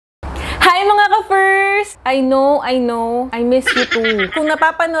Hi mga ka-first! I know, I miss you too. Kung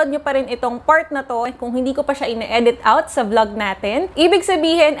napapanood nyo pa rin itong part na to, kung hindi ko pa siya ine-edit out sa vlog natin, ibig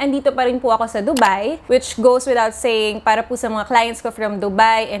sabihin, andito pa rin po ako sa Dubai, which goes without saying, para po sa mga clients ko from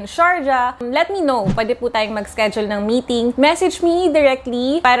Dubai and Sharjah, let me know, pwede po tayong mag-schedule ng meeting. Message me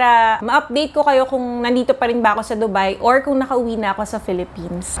directly para ma-update ko kayo kung nandito pa rin ba ako sa Dubai or kung nakauwi na ako sa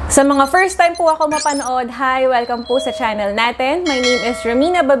Philippines. Sa mga first time po ako mapanood, hi! Welcome po sa channel natin. My name is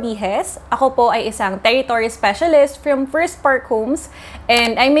Romina Babijes. Ako po ay isang territory specialist from First Park Homes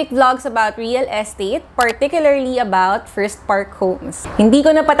and I make vlogs about real estate, particularly about First Park Homes. Hindi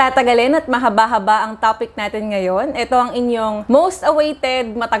ko na patatagalin at mahaba-haba ang topic natin ngayon. Ito ang inyong most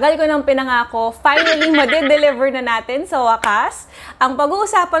awaited, matagal ko nang pinangako, finally madedeliver na natin sa wakas. Ang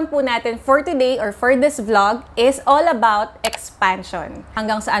pag-uusapan po natin for today or for this vlog is all about expansion.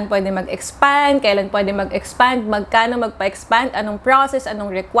 Hanggang saan pwede mag-expand, kailan pwede mag-expand, magkano magpa-expand, anong process,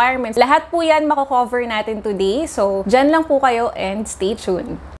 anong requirements. Lahat po yan mako-cover natin today. So, dyan lang po kayo and stay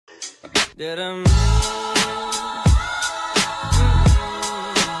tuned.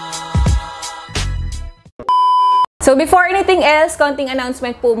 So before anything else, konting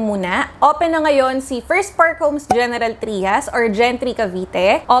announcement po muna. Open na ngayon si First Park Homes General Trias or Gen3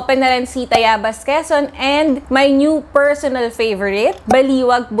 Cavite. Open na rin si Tayabas Quezon and my new personal favorite,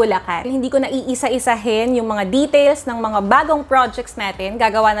 Baliwag, Bulacan. Hindi ko na iisa-isahin yung mga details ng mga bagong projects natin.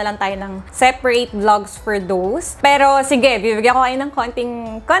 Gagawa na lang tayo ng separate vlogs for those. Pero sige, bibigyan ko kayo ng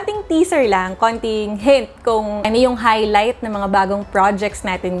konting teaser lang, konting hint kung ano yung highlight ng mga bagong projects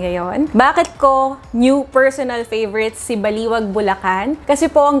natin ngayon. Bakit ko new personal favorite si Baliwag, Bulacan? Kasi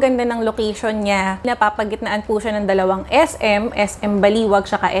po ang ganda ng location niya. Napapagitnaan po siya ng dalawang SM, SM Baliwag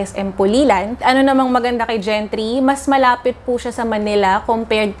saka SM Pulilan. Ano namang maganda kay Gen3, mas malapit po siya sa Manila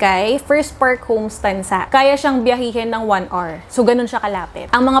compared kay First Park Homes Tansa. Kaya siyang biyahihin ng 1 hour. So ganun siya kalapit.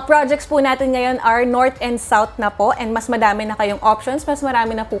 Ang mga projects po natin ngayon are North and South na po and mas madami na kayong options, mas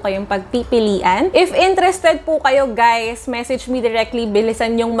marami na po kayong pagpipilian. If interested po kayo guys, message me directly,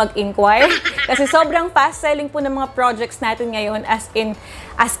 bilisan yung mag-inquire. Kasi sobrang fast selling po ng mga projects natin ngayon as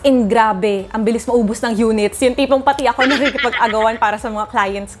in grabe, ang bilis maubos ng units. Yung tipong pati ako nakikipag-agawan para sa mga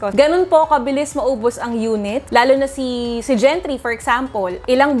clients ko. Ganun po kabilis maubos ang unit. Lalo na si Gen3 for example,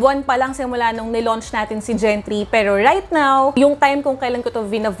 ilang buwan pa lang simula nung nilaunch natin si Gen3. Pero right now, yung time kung kailan ko to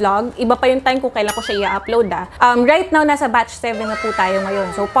vlog, iba pa yung time kung kailan ko siya i-upload right now, nasa batch 7 na po tayo ngayon.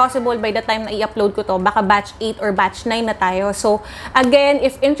 So possible by the time na i-upload ko to, baka batch 8 or batch 9 na tayo. So again,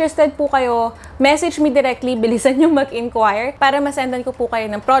 if interested po kayo, message me directly, bilisan yung mag-inquire para masendan ko po kayo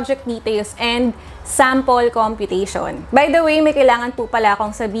ng project details and sample computation. By the way, may kailangan po pala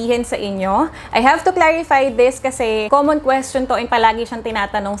akong sabihin sa inyo. I have to clarify this kasi common question to and palagi siyang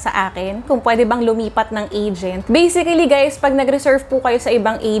tinatanong sa akin kung pwede bang lumipat ng agent. Basically guys, pag nag-reserve po kayo sa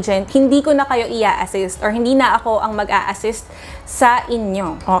ibang agent, hindi ko na kayo i-assist or hindi na ako ang mag-a-assist sa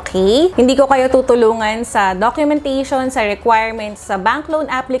inyo. Okay? Hindi ko kayo tutulungan sa documentation, sa requirements, sa bank loan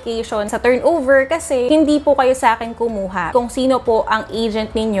application, sa turnover kasi hindi po kayo sa akin kumuha. Kung sino po ang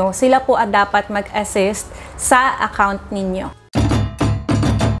agent ninyo, sila po dapat mag-assist sa account ninyo.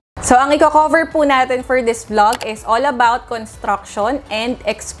 So, ang i-cover po natin for this vlog is all about construction and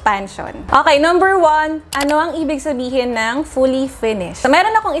expansion. Okay, number 1, ano ang ibig sabihin ng fully finished? So,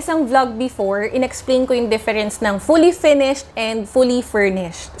 meron akong isang vlog before, in-explain ko yung difference ng fully finished and fully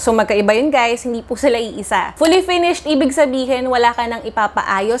furnished. So, magkaiba yun guys, hindi po sila iisa. Fully finished, ibig sabihin, wala ka nang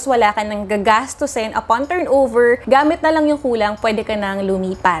ipapaayos, wala ka nang gagastusin upon turnover, gamit na lang yung kulang, pwede ka nang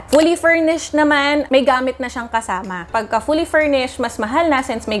lumipat. Fully furnished naman, may gamit na siyang kasama. Pagka fully furnished, mas mahal na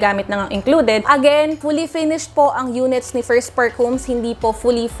since may gamit na included. Again, fully finished po ang units ni First Park Homes, hindi po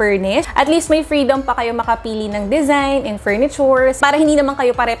fully furnished. At least may freedom pa kayo makapili ng design and furnitures para hindi naman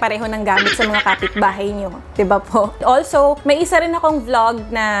kayo pare-pareho ng gamit sa mga kapitbahay nyo. Diba po? Also, may isa rin akong vlog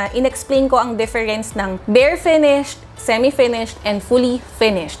na in-explain ko ang difference ng bare finished, semi-finished, and fully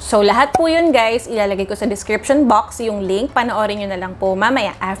finished. So, lahat po yun guys, ilalagay ko sa description box yung link. Panoorin nyo na lang po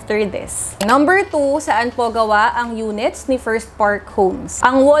mamaya after this. Number 2, saan po gawa ang units ni First Park Homes?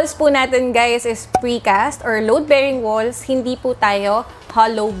 Ang walls po natin guys is precast or load-bearing walls. Hindi po tayo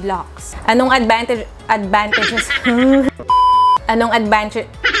hollow blocks. Anong advantages? Anong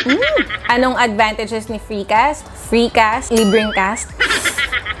advantages ni precast? Precast, libreng cast.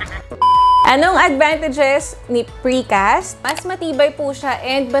 Anong advantages ni precast? Mas matibay po siya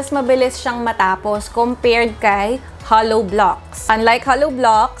and mas mabilis siyang matapos compared kay hollow blocks. Unlike hollow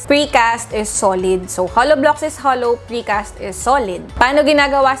blocks, precast is solid. So, hollow blocks is hollow, precast is solid. Paano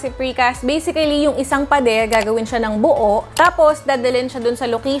ginagawa si precast? Basically, yung isang pader, gagawin siya ng buo, tapos dadalhin siya dun sa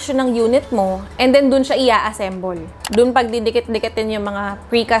location ng unit mo, and then dun siya i-assemble. Dun pagdidikit-dikitin yung mga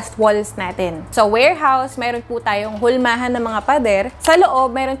precast walls natin. So, warehouse, meron po tayong hulmahan ng mga pader. Sa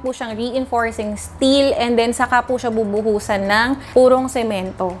loob, meron po siyang reinforcing steel, and then saka po siya bubuhusan ng purong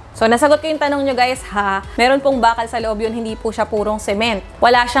semento. So, nasagot ko yung tanong nyo guys, ha? Meron pong bakal sa loob yun, hindi po siya purong cement.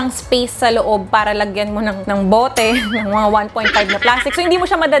 Wala siyang space sa loob para lagyan mo ng bote, ng mga 1.5 na plastic. So, hindi mo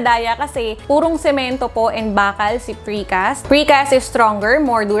siya madadaya kasi purong semento po and bakal si precast. Precast is stronger,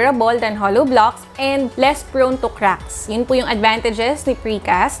 more durable than hollow blocks, and less prone to cracks. Yun po yung advantages ni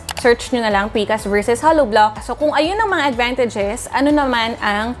precast. Search nyo na lang precast versus hollow block. So, kung ayun ang mga advantages, ano naman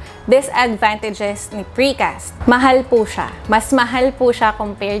ang disadvantages ni precast? Mahal po siya. Mas mahal po siya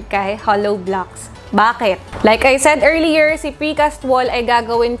compared kay hollow blocks. Bakit? Like I said earlier, si precast wall ay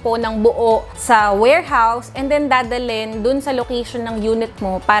gagawin po ng buo sa warehouse and then dadalhin dun sa location ng unit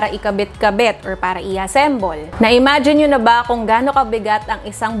mo para ikabit-kabit or para i-assemble. Na-imagine nyo na ba kung gaano kabigat ang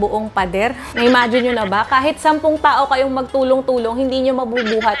isang buong pader? Na-imagine nyo na ba? Kahit 10 tao kayong magtulong-tulong, hindi nyo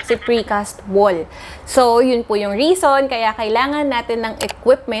mabubuhat si precast wall. So, yun po yung reason kaya kailangan natin ng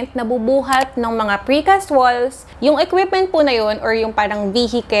equipment na bubuhat ng mga precast walls. Yung equipment po na yun or yung parang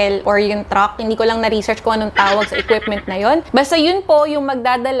vehicle or yung truck, hindi ko lang na-research kung anong tawag sa equipment na yon. Basta yun po yung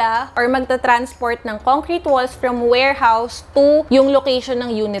magdadala or magta-transport ng concrete walls from warehouse to yung location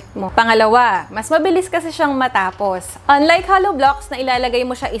ng unit mo. Pangalawa, mas mabilis kasi siyang matapos. Unlike hollow blocks na ilalagay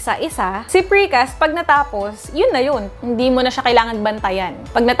mo siya isa-isa, si precast pag natapos, yun na yun. Hindi mo na siya kailangan bantayan.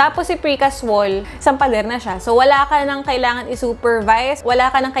 Pag natapos si precast wall, isang pader na siya. So wala ka nang kailangan i-supervise, wala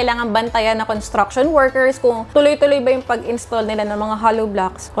ka nang kailangan bantayan na construction workers kung tuloy-tuloy ba yung pag-install nila ng mga hollow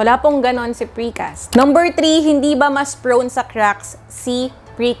blocks. Wala pong ganon si precast. Number 3, hindi ba mas prone sa cracks si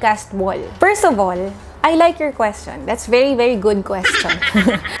precast wall? First of all, I like your question. That's very, very good question.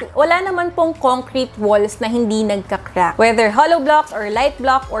 Wala naman pong concrete walls na hindi nagka-crack. Whether hollow blocks or light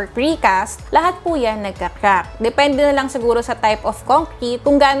block or precast, lahat po yan nagka-crack. Depende na lang siguro sa type of concrete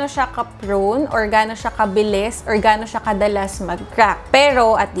kung gaano siya ka-prone or gaano siya kabilis or gaano siya kadalas mag-crack.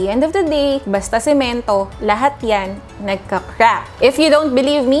 Pero at the end of the day, basta semento, lahat yan nagka-crack. If you don't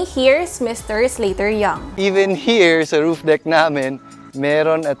believe me, here's Mr. Slater Young. Even here sa roof deck namin,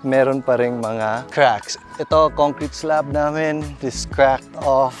 meron pa ring mga cracks. Ito, concrete slab namin, this cracked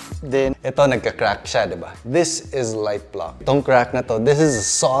off din. Ito, nagka-crack siya, diba? This is light block. Itong crack na to, this is a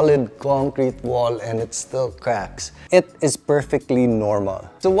solid concrete wall and it still cracks. It is perfectly normal.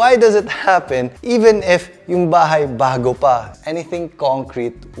 So why does it happen even if yung bahay bago pa? Anything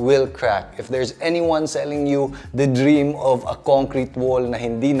concrete will crack. If there's anyone selling you the dream of a concrete wall na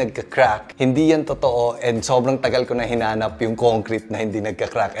hindi nagka-crack, hindi yan totoo and sobrang tagal ko na hinanap yung concrete na hindi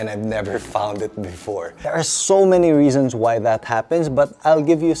nagka-crack and I've never found it before. There are so many reasons why that happens, but I'll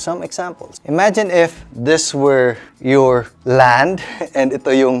give you some examples. Imagine if this were your land and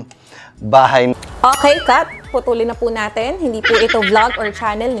ito yung bahay. Okay, cut. Putulin na po natin. Hindi po ito vlog or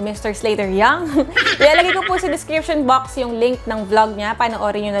channel ni Mr. Slater Young. Ilalagay ko po sa description box yung link ng vlog niya.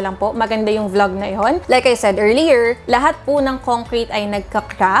 Panoorin nyo na lang po. Maganda yung vlog na yon. Like I said earlier, lahat po ng concrete ay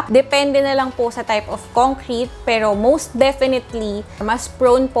nagka-crack. Depende na lang po sa type of concrete, pero most definitely, mas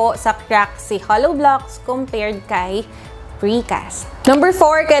prone po sa crack si hollow blocks compared kay precast. Number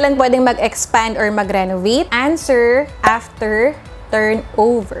 4, kailan pwedeng mag-expand or mag-renovate? Answer, after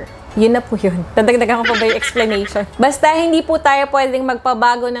turnover. Yun na po yun. Dadagdagan ko pa ba yung explanation? Basta hindi po tayo pwedeng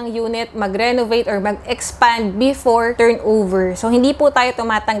magpabago ng unit, mag-renovate, or mag-expand before turnover. So, hindi po tayo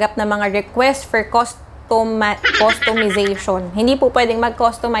tumatanggap ng mga request for customization. Hindi po pwedeng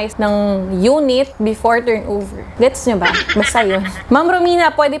mag-customize ng unit before turnover. Gets nyo ba? Basta yun. Ma'am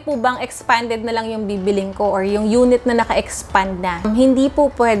Romina, pwede po bang expanded na lang yung bibiling ko or yung unit na naka-expand na? Hindi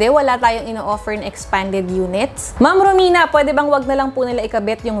po pwede. Wala tayong ino-offer na expanded units. Ma'am Romina, pwede bang wag na lang po nila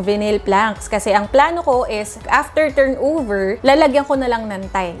ikabit yung vinyl planks? Kasi ang plano ko is, after turnover, lalagyan ko na lang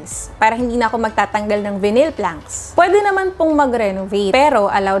ng tiles para hindi na ako magtatanggal ng vinyl planks. Pwede naman pong mag-renovate, pero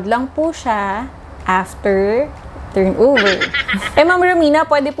allowed lang po siya after turnover. Ma'am Romina,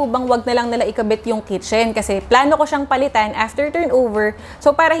 pwede po bang wag na lang nila ikabit yung kitchen? Kasi plano ko siyang palitan after turnover.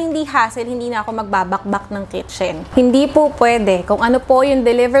 So, para hindi hassle, hindi na ako magbabakbak ng kitchen. Hindi po pwede. Kung ano po yung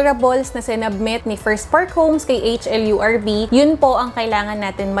deliverables na sinubmit ni First Park Homes kay HLURB, yun po ang kailangan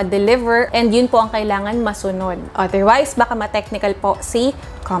natin ma-deliver and yun po ang kailangan masunod. Otherwise, baka ma-technical po si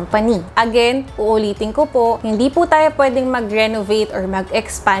company. Again, uulitin ko po, hindi po tayo pwedeng mag-renovate or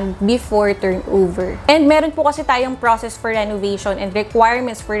mag-expand before turnover. And meron po kasi tayong process for renovation and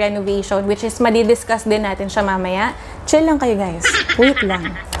requirements for renovation, which is madidiscuss din natin siya mamaya. Chill lang kayo guys. Wait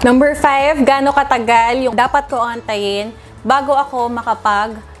lang. Number 5, gaano katagal yung dapat ko antayin bago ako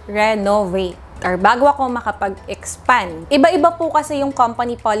makapag-renovate or bago ako makapag-expand. Iba-iba po kasi yung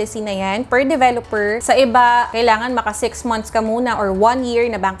company policy na yan per developer. Sa iba, kailangan maka 6 months ka muna or 1 year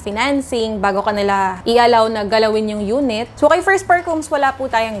na bank financing bago ka nila i-allow na galawin yung unit. So kay First Park Homes, wala po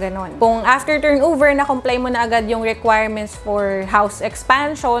tayong ganon. Kung after turnover, na-comply mo na agad yung requirements for house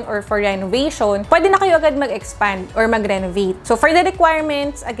expansion or for renovation, pwede na kayo agad mag-expand or mag-renovate. So for the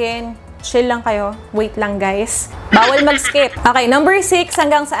requirements, again, chill lang kayo. Wait lang guys. Bawal mag-skip. Okay, number 6,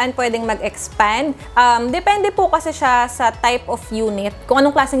 hanggang saan pwedeng mag-expand. Depende po kasi siya sa type of unit. Kung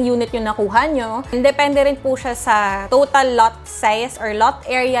anong klaseng unit yung nakuha nyo. Depende rin po siya sa total lot size or lot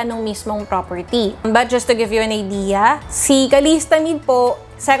area ng mismong property. But just to give you an idea, si 𝗘𝗫𝗣𝗏 po,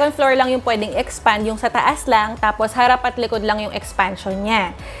 second floor lang yung pwedeng expand, yung sa taas lang, tapos harap at likod lang yung expansion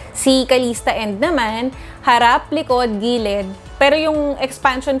niya. Si 𝗘𝗫𝗏𝗏 naman, harap, likod, gilid, pero yung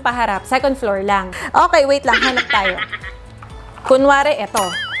expansion pa harap, second floor lang. Okay, wait lang, hanap tayo. Kunwari, ito.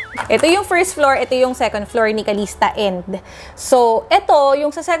 Ito yung first floor, ito yung second floor ni 𝗘𝗫𝗏𝗏. So, ito, yung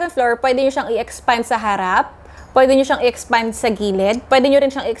sa second floor, pwede nyo siyang i-expand sa harap, pwede nyo siyang i-expand sa gilid, pwede nyo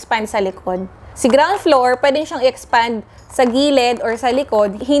rin siyang i-expand sa likod. Si ground floor, pwede nyo siyang i-expand sa gilid or sa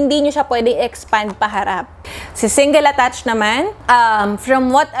likod, hindi nyo siya pwede i-expand pa harap. Si single attached naman,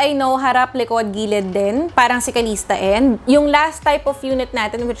 from what I know, harap, likod, gilid din. Parang si 𝗘𝗫𝗏𝗏. Yung last type of unit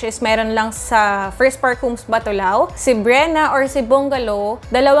natin, which is meron lang sa First Park Homes Batulao, si Brena or si Bungalow,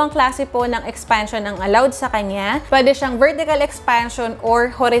 dalawang klase po ng expansion ang allowed sa kanya. Pwede siyang vertical expansion or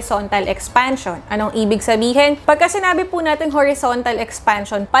horizontal expansion. Anong ibig sabihin? Pagka sinabi po natin horizontal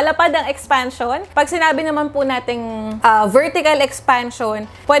expansion, palapad ang expansion. Pag sinabi naman po nating vertical expansion,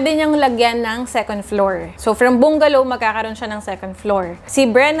 pwede niyang lagyan ng second floor. So, from bungalow, magkakaroon siya ng second floor. Si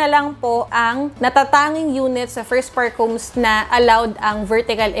Brena lang po ang natatanging unit sa First Park Homes na allowed ang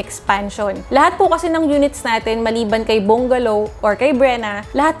vertical expansion. Lahat po kasi ng units natin, maliban kay bungalow or kay Brena,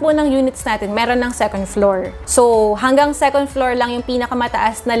 lahat po ng units natin meron ng second floor. So, hanggang second floor lang yung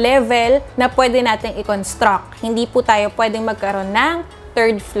pinakamataas na level na pwede nating i-construct. Hindi po tayo pwedeng magkaroon ng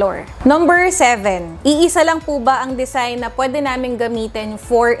third floor. Number 7, iisa lang po ba ang design na pwede namin gamitin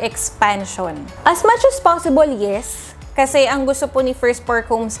for expansion? As much as possible, yes. Kasi ang gusto po ni First Park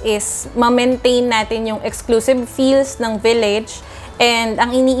Homes is ma-maintain natin yung exclusive feels ng village. And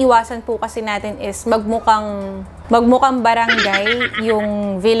ang iniiwasan po kasi natin is magmukhang barangay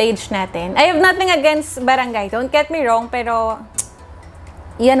yung village natin. I have nothing against barangay, don't get me wrong, pero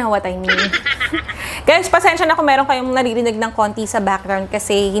you know what I mean. Guys, pasensya na kung meron kayong naririnig ng konti sa background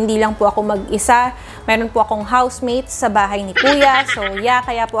kasi hindi lang po ako mag-isa. Meron po akong housemates sa bahay ni Kuya. So, yeah,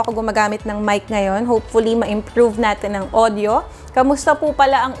 kaya po ako gumagamit ng mic ngayon. Hopefully, ma-improve natin ang audio. Kamusta po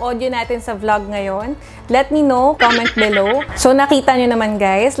pala ang audio natin sa vlog ngayon? Let me know, comment below. So, nakita nyo naman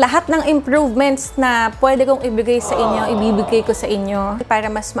guys, lahat ng improvements na pwede kong ibigay sa inyo, ibibigay ko sa inyo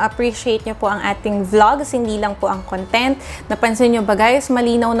para mas ma-appreciate nyo po ang ating vlogs, hindi lang po ang content. Napansin nyo ba guys,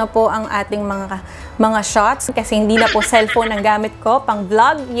 malinaw na po ang ating mga shots kasi hindi na po cellphone ang gamit ko pang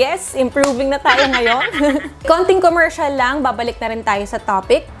vlog. Yes, improving na tayo ngayon. Konting commercial lang, babalik na rin tayo sa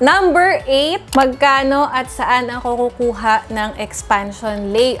topic. Number 8, magkano at saan ako kukuha ng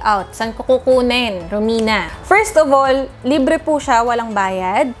expansion layout? Saan ko kukunin? Romina. First of all, libre po siya, walang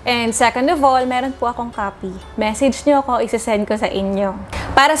bayad. And second of all, meron po akong copy. Message nyo ako, isasend ko sa inyo.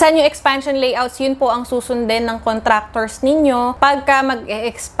 Para sa yung expansion layouts, yun po ang susundin ng contractors ninyo pagka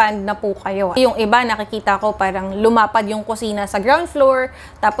mag-e-expand na po kayo. Yung iba, nakikita ko parang lumapad yung kusina sa ground floor,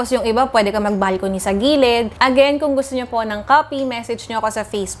 tapos yung iba, pwede ka mag-balcony sa gilid. Again, kung gusto nyo po ng copy, message nyo ako sa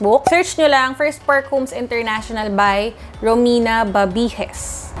Facebook. Search nyo lang, First Park Homes International by Romina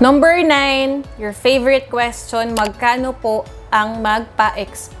Babijes. Number 9, your favorite question, magkano po ang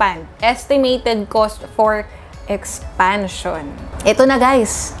magpa-expand? Estimated cost for expansion. Ito na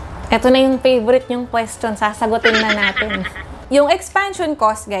guys. Ito na yung favorite yung question. Sasagutin na natin. Yung expansion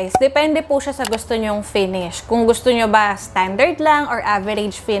cost, guys, depende po siya sa gusto nyong finish. Kung gusto nyo ba standard lang or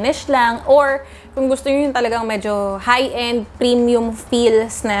average finish lang, or kung gusto nyo yung talagang medyo high-end, premium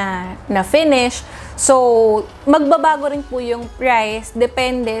feels na finish. So, magbabago rin po yung price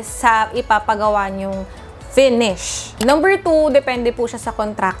depende sa ipapagawa nyong finish. Number 2, depende po siya sa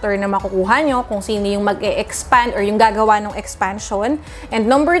contractor na makukuha nyo, kung sino yung mag-e-expand or yung gagawa ng expansion. And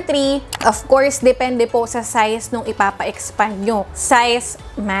number 3, of course, depende po sa size nung ipapa-expand nyo. Size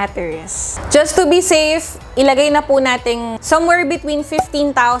matters. Just to be safe, ilagay na po natin somewhere between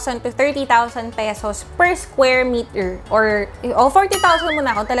 15,000 to 30,000 pesos per square meter. Or 40,000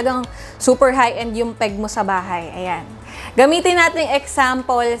 muna kung talagang super high-end yung peg mo sa bahay. Ayan. Gamitin natin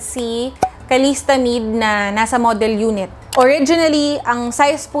example si 𝗘𝗫𝗣𝗦𝗔 na nasa model unit. Originally, ang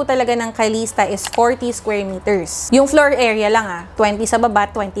size po talaga ng 𝗘𝗫𝗣𝗦 is 40 square meters. Yung floor area lang 20 sa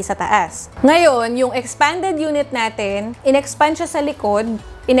baba, 20 sa taas. Ngayon, yung expanded unit natin, in-expand siya sa likod,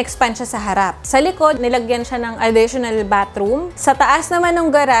 in-expand siya sa harap. Sa likod, nilagyan siya ng additional bathroom. Sa taas naman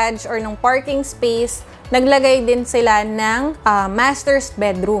ng garage or ng parking space, naglagay din sila ng master's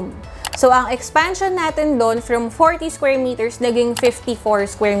bedroom. So, ang expansion natin doon from 40 square meters, naging 54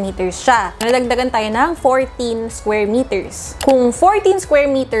 square meters siya. Nalagdagan tayo ng 14 square meters. Kung 14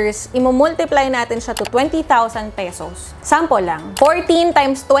 square meters, imumultiply natin siya to 20,000 pesos. Sample lang. 14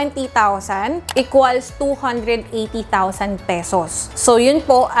 times 20,000 equals 280,000 pesos. So, yun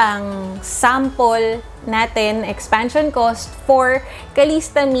po ang sample natin, expansion cost for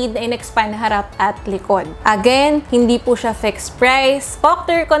𝗘𝗫𝗣𝗦𝗔 na in-expand harap at likod. Again, hindi po siya fixed price. Talk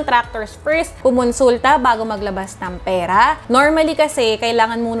to your contractors first. Kumonsulta bago maglabas ng pera. Normally kasi,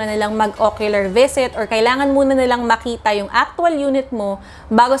 kailangan muna nilang mag-ocular visit or kailangan muna nilang makita yung actual unit mo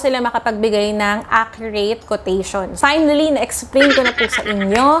bago sila makapagbigay ng accurate quotation. Finally, na-explain ko na po sa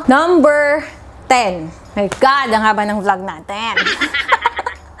inyo. Number 10. My God, ang haba ng vlog natin.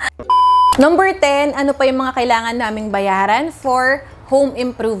 Number 10, ano pa yung mga kailangan naming bayaran for home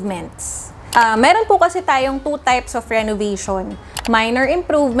improvements? Meron po kasi tayong 2 types of renovation. Minor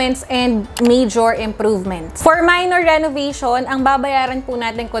improvements and major improvements. For minor renovation, ang babayaran po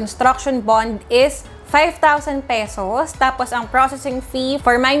natin construction bond is 5,000 pesos. Tapos, ang processing fee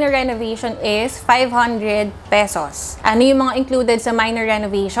for minor renovation is 500 pesos. Ano yung mga included sa minor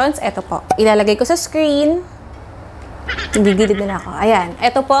renovations? Ito po. Ilalagay ko sa screen. Gigilid na ako. Ayan.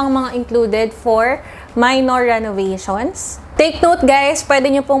 Ito po ang mga included for minor renovations. Take note guys,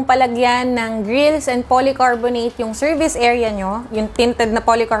 pwede nyo pong palagyan ng grills and polycarbonate yung service area nyo, yung tinted na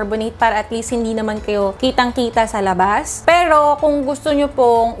polycarbonate para at least hindi naman kayo kitang-kita sa labas. Pero kung gusto nyo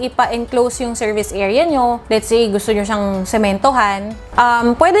pong ipa-enclose yung service area nyo, let's say gusto nyo siyang sementohan,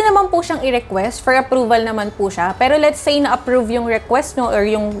 pwede naman po siyang i-request, for approval naman po siya. Pero let's say na-approve yung request nyo or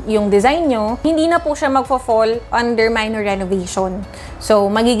yung design nyo, hindi na po siya magfo-fall under minor renovation. So,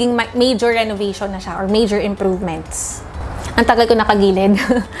 magiging major renovation na siya or major improvements. Ang tagal ko nakagilid.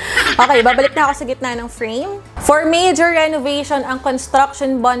 Okay, babalik na ako sa gitna ng frame. For major renovation, ang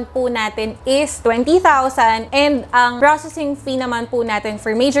construction bond po natin is 20,000 and ang processing fee naman po natin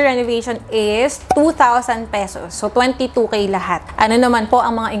for major renovation is 2,000 pesos. So, 22K lahat. Ano naman po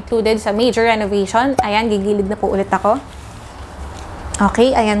ang mga included sa major renovation? Ayan, gigilid na po ulit ako.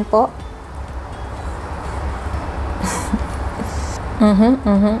 Okay, ayan po.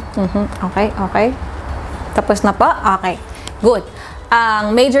 Okay. Tapos na po? Okay. Good.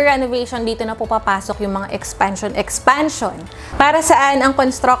 Ang major renovation, dito na po papasok yung mga expansion. Para saan ang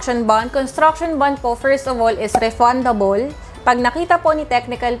construction bond? Construction bond po, first of all, is refundable. Pag nakita po ni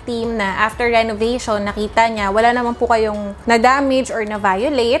technical team na after renovation, nakita niya, wala naman po kayong na-damage or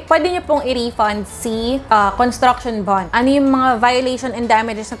na-violate, pwede niyo pong i-refund si construction bond. Ano yung mga violation and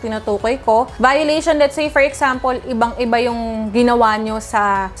damages na tinutukoy ko? Violation, let's say for example, ibang-iba yung ginawa nyo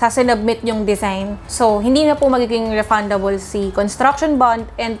sa sinubmit yung design. So, hindi na po magiging refundable si construction bond.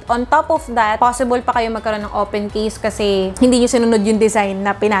 And on top of that, possible pa kayo magkaroon ng open case kasi hindi nyo sinunod yung design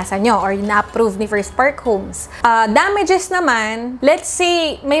na pinasa nyo or na-approve ni First Park Homes. Damages naman, let's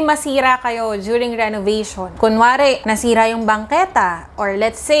say may masira kayo during renovation. Kunwari, nasira yung bangketa or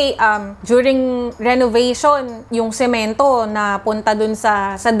let's say during renovation, yung semento na punta dun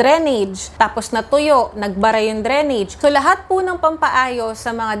sa drainage, tapos natuyo, nagbara yung drainage. So lahat po ng pampaayos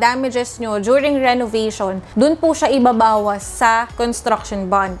sa mga damages nyo during renovation, dun po siya ibabawas sa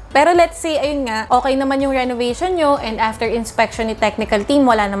construction bond. Pero let's say, ayun nga, okay naman yung renovation nyo and after inspection ni technical team,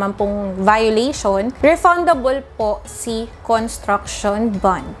 wala naman pong violation, refundable po si construction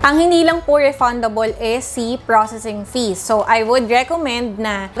bond. Ang hindi lang po refundable is si processing fees. So, I would recommend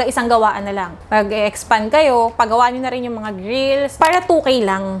na isang gawaan na lang. Mag-expand kayo, pagawa nyo na rin yung mga grills para 2K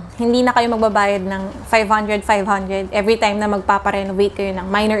lang. Hindi na kayo magbabayad ng 500 every time na magpaparenovate kayo ng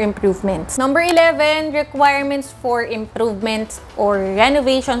minor improvements. Number 11, requirements for improvements or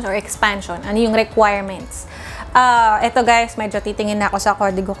renovations or expansion. Ano yung requirements? Ito guys, medyo titingin na ako sa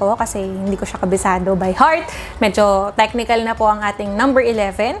kodigo ko kasi hindi ko siya kabisado by heart. Medyo technical na po ang ating number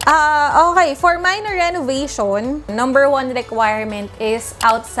 11. Okay, for minor renovation, number 1 requirement is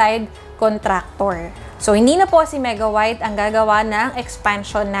outside contractor. So, hindi na po si 𝗥𝗢𝗡𝗏 ang gagawa ng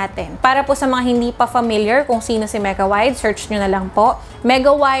expansion natin. Para po sa mga hindi pa familiar kung sino si 𝗥𝗢𝗡𝗏, search nyo na lang po.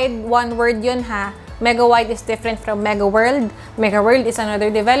 𝗥𝗢𝗡𝗏, one word yun ha. 𝗥𝗢𝗡 is different from 𝗥𝗢𝗡. 𝗥𝗢𝗡 is another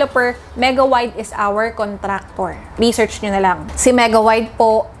developer. 𝗥𝗢𝗡 is our contractor. Research nyo na lang. Si 𝗥𝗢𝗡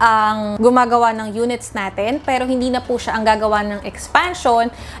po ang gumagawa ng units natin, pero hindi na po siya ang gagawa ng expansion,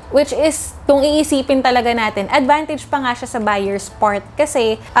 which is, kung iisipin talaga natin, advantage pa nga siya sa buyer's part.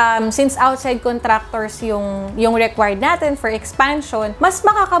 Kasi, since outside contractors yung required natin for expansion, mas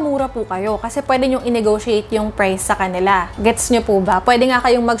makakamura po kayo kasi pwede nyo i-negotiate yung price sa kanila. Gets nyo po ba? Pwede nga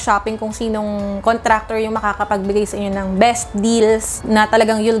kayong mag-shopping kung sinong contractor yung makakapagbigay sa inyo ng best deals na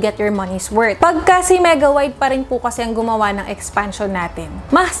talagang you'll get your money's worth. Pagka si 𝗥𝗢𝗡𝗏 pa rin po kasi ang gumawa ng expansion natin,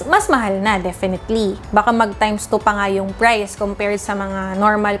 mas mahal na, definitely. Baka mag times 2 pa nga yung price compared sa mga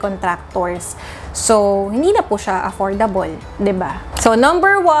normal contractors. So, hindi na po siya affordable, 'di ba? So,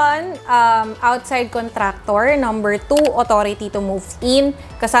 number 1, outside contractor. Number 2, authority to move in.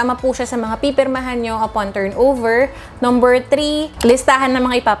 Kasama po siya sa mga pipirmahan nyo upon turnover. Number 3, listahan ng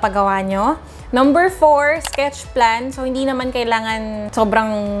mga ipapagawa nyo. Number 4, sketch plan. So, hindi naman kailangan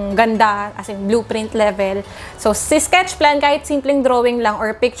sobrang ganda, as in blueprint level. So, si sketch plan, kahit simpleng drawing lang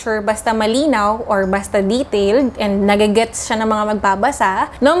or picture, basta malinaw or basta detailed and nagigets siya ng mga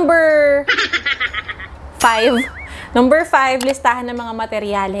magbabasa. Number 5, listahan ng mga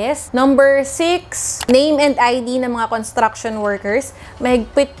materyales. Number 6, name and ID ng mga construction workers.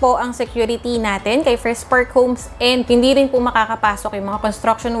 Mahigpit po ang security natin kay PHIRST Homes and hindi rin po makakapasok yung mga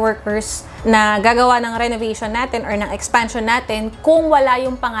construction workers na gagawa ng renovation natin or ng expansion natin kung wala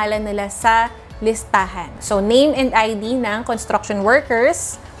yung pangalan nila sa listahan. So, name and ID ng construction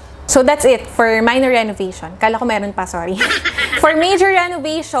workers. So, that's it for minor renovation. Kala ko meron pa, sorry. For major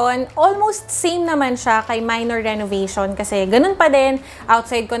renovation, almost same naman siya kay minor renovation kasi ganun pa din,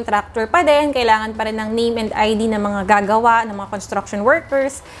 outside contractor pa din, kailangan pa rin ng name and ID ng mga gagawa, ng mga construction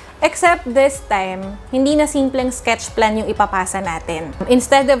workers. Except this time, hindi na simpleng sketch plan yung ipapasa natin.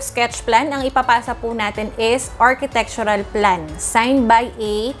 Instead of sketch plan, ang ipapasa po natin is architectural plan, signed by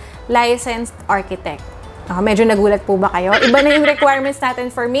a licensed architect. Medyo nagulat po ba kayo? Iba na yung requirements natin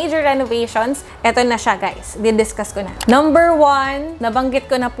for major renovations. Ito na siya, guys. Didiscuss ko na. Number 1,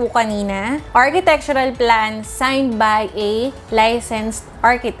 nabanggit ko na po kanina, architectural plan signed by a licensed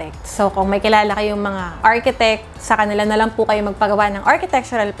architect. So, kung may kilala kayong mga architect, sa kanila na lang po kayo magpagawa ng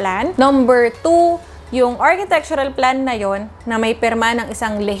architectural plan. Number 2, yung architectural plan na yon na may pirma ng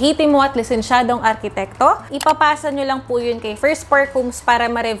isang lehitimo at lisensyadong arkitekto, ipapasa nyo lang po yun kay PHIRST Homes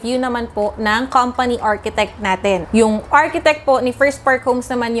para ma-review naman po ng company architect natin. Yung architect po ni PHIRST Homes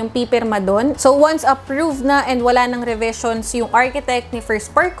naman yung pipirma doon. So, once approved na and wala ng revisions yung architect ni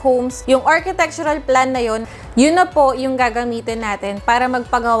PHIRST Homes, yung architectural plan na yon, yun na po yung gagamitin natin para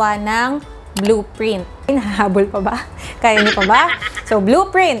magpagawa ng blueprint. Nahabol pa ba? Kaya niyo pa ba? So,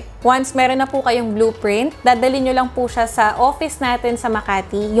 blueprint. Once meron na po kayong blueprint, dadalhin nyo lang po siya sa office natin sa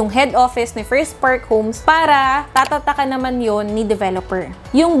Makati, yung head office ni PHIRST Homes, para tatatakan naman yon ni developer.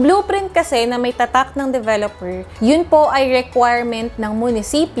 Yung blueprint kasi na may tatak ng developer, yun po ay requirement ng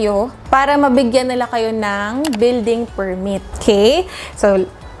munisipyo para mabigyan nila kayo ng building permit. Okay? So,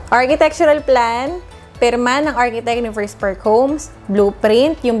 architectural plan, pirma ng architect ni PHIRST Homes,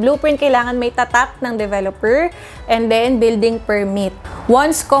 blueprint. Yung blueprint kailangan may tatak ng developer, and then building permit.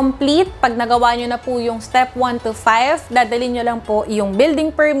 Once complete, pag nagawa nyo na po yung step 1 to 5, dadalhin nyo lang po yung building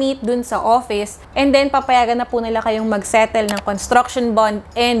permit dun sa office, and then papayagan na po nila kayong mag-settle ng construction bond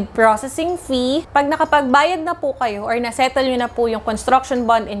and processing fee. Pag nakapagbayad na po kayo or na-settle nyo na po yung construction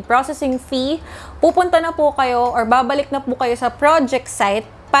bond and processing fee, pupunta na po kayo or babalik na po kayo sa project site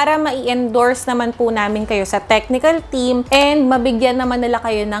para ma-endorse naman po namin kayo sa technical team and mabigyan naman nila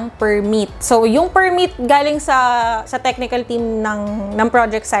kayo ng permit. So, yung permit galing sa technical team ng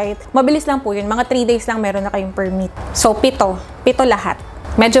project site, mabilis lang po yun. Mga 3 days lang meron na kayong permit. So, 7 lahat.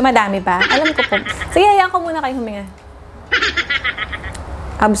 Medyo madami ba? Alam ko po. Sige, hayaan ko muna kayo huminga.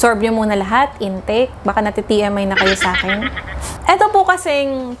 Absorb nyo muna lahat, intake. Baka nati-TMI na kayo sa akin. Ito po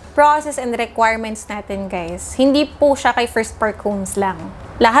kasing process and requirements natin, guys. Hindi po siya kay PHIRST Homes lang.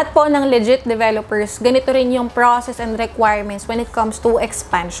 Lahat po ng legit developers, ganito rin yung process and requirements when it comes to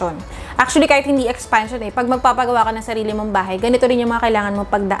expansion. Actually, kahit hindi expansion pag magpapagawa ka ng sarili mong bahay, ganito rin yung mga kailangan mong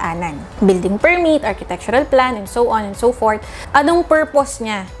pagdaanan. Building permit, architectural plan, and so on and so forth. Anong purpose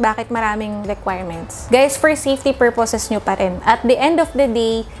niya? Bakit maraming requirements? Guys, for safety purposes nyo pa rin. At the end of the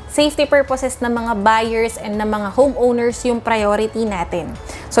day, safety purposes ng mga buyers and ng mga homeowners yung priority natin.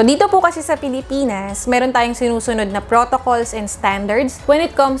 So dito po kasi sa Pilipinas, meron tayong sinusunod na protocols and standards when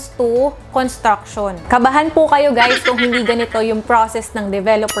it comes to construction. Kabahan po kayo guys kung hindi ganito yung process ng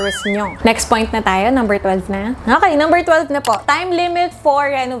developers nyo. Next point na tayo, number 12 na. Okay, number 12 na po. Time limit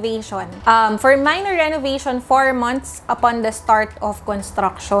for renovation. For minor renovation, 4 months upon the start of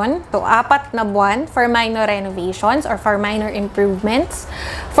construction. So 4 na buwan for minor renovations or for minor improvements.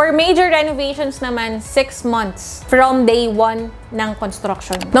 For major renovations naman, 6 months from day 1 ng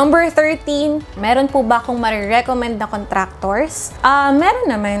construction. Number 13, meron po ba akong marirecommend na contractors? Meron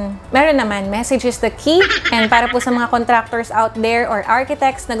naman. Meron naman. Message is the key. And para po sa mga contractors out there or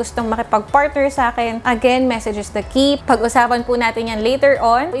architects na gustong makipag-partner sa akin, again, message is the key. Pag-usapan po natin yan later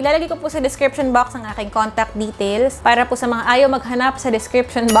on. Ilalagay ko po sa description box ang aking contact details. Para po sa mga ayaw maghanap sa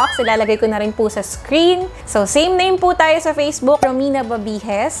description box, ilalagay ko na rin po sa screen. So, same name po tayo sa Facebook, Romina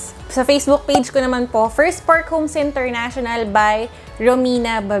Babijes. Sa Facebook page ko naman po, First Park Homes International by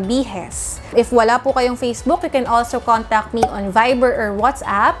Romina Babijes. If wala po kayong Facebook, you can also contact me on Viber or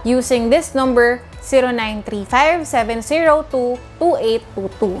WhatsApp using this number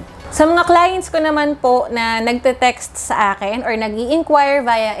 0935-702-2822. Sa mga clients ko naman po na nagte-text sa akin or nag-i-inquire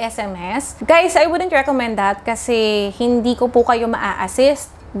via SMS, guys, I wouldn't recommend that kasi hindi ko po kayo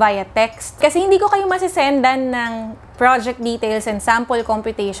maa-assist via text. Kasi hindi ko kayo masisendan ng project details and sample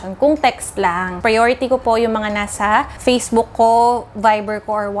computation kung text lang. Priority ko po yung mga nasa Facebook ko, Viber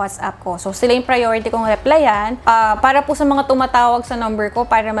ko, or WhatsApp ko. So, sila yung priority kong replyan. Para po sa mga tumatawag sa number ko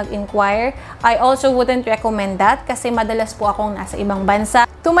para mag-inquire, I also wouldn't recommend that kasi madalas po akong nasa ibang bansa.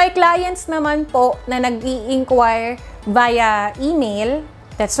 To my clients naman po na nag-i-inquire via email,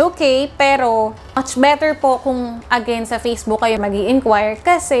 that's okay, pero much better po kung again sa Facebook kayo mag-i-inquire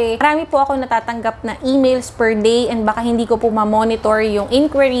kasi marami po ako natatanggap na emails per day and baka hindi ko po ma-monitor yung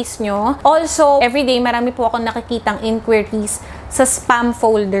inquiries nyo. Also, everyday marami po ako nakikitang inquiries sa spam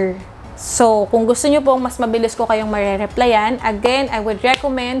folder. So, kung gusto nyo po mas mabilis ko kayong marireplyan, again, I would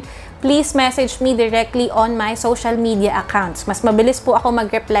recommend please message me directly on my social media accounts. Mas mabilis po ako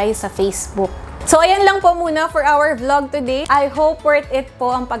mag-reply sa Facebook. So, ayan lang po muna for our vlog today. I hope worth it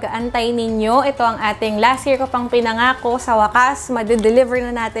po ang pag-aantay ninyo. Ito ang ating last year ko pang pinangako. Sa wakas, madideliver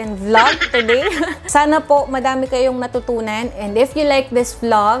na natin vlog today. Sana po madami kayong natutunan. And if you like this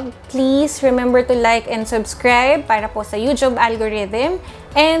vlog, please remember to like and subscribe para po sa YouTube algorithm.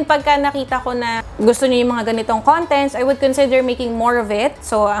 And pagka nakita ko na gusto niyo yung mga ganitong contents, I would consider making more of it.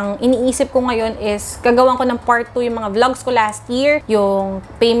 So, ang iniisip ko ngayon is gagawan ko ng part 2 yung mga vlogs ko last year. Yung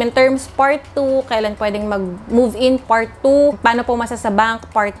payment terms part 2, kailan pwedeng mag-move in part 2, paano po sa bank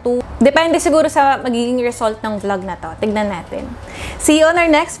part 2. Depende siguro sa magiging result ng vlog na to. Tignan natin. See you on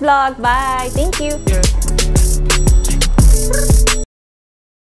our next vlog. Bye! Thank you!